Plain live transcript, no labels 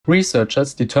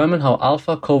Researchers determine how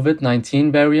alpha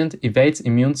COVID-19 variant evades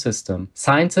immune system.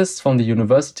 Scientists from the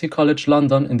University College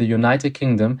London in the United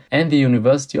Kingdom and the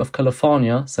University of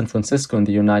California, San Francisco in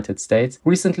the United States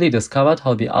recently discovered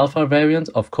how the alpha variant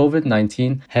of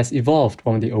COVID-19 has evolved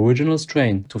from the original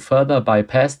strain to further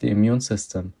bypass the immune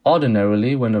system.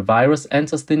 Ordinarily, when a virus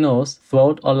enters the nose,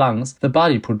 throat or lungs, the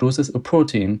body produces a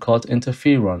protein called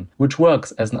interferon, which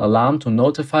works as an alarm to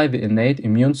notify the innate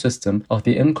immune system of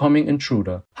the incoming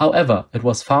intruder. However, it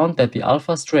was found that the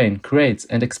alpha strain creates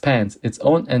and expands its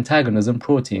own antagonism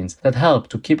proteins that help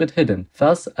to keep it hidden,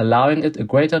 thus allowing it a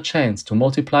greater chance to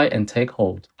multiply and take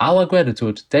hold. Our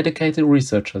gratitude, dedicated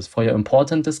researchers, for your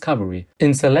important discovery.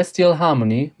 In celestial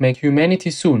harmony, may humanity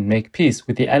soon make peace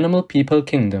with the animal people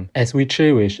kingdom, as we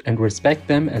cherish and respect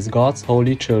them as God's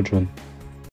holy children.